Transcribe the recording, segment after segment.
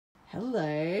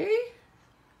Hello.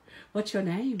 What's your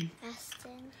name?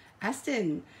 Aston.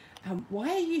 Aston.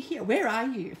 Why are you here? Where are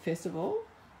you, first of all?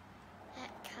 At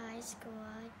Kai's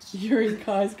garage. You're in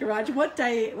Kai's garage. What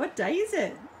day is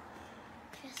it?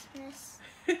 Christmas.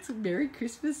 It's a Merry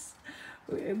Christmas.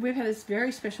 We've had a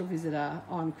very special visitor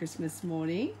on Christmas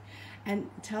morning. And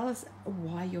tell us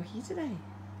why you're here today.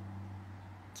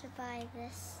 To buy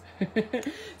this.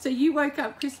 So you woke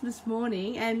up Christmas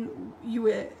morning and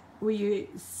were you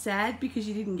sad because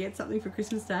you didn't get something for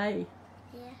Christmas Day?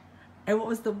 Yeah. And what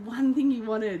was the one thing you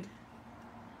wanted?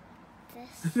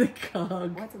 This. The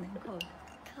cog. What's the name called?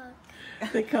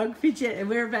 Cog. The cog fidget. And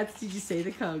whereabouts did you see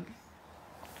the cog?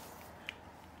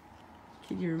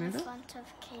 Can you remember? In front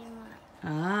of Kmart.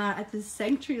 Ah, at the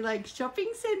Sanctuary Lake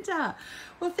Shopping Centre.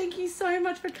 Well, thank you so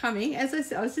much for coming. As I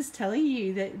said, I was just telling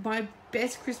you that my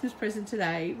best Christmas present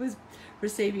today was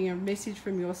receiving a message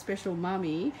from your special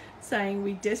mummy saying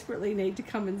we desperately need to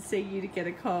come and see you to get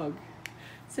a cog.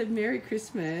 So Merry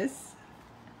Christmas.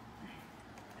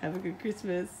 Have a good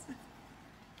Christmas.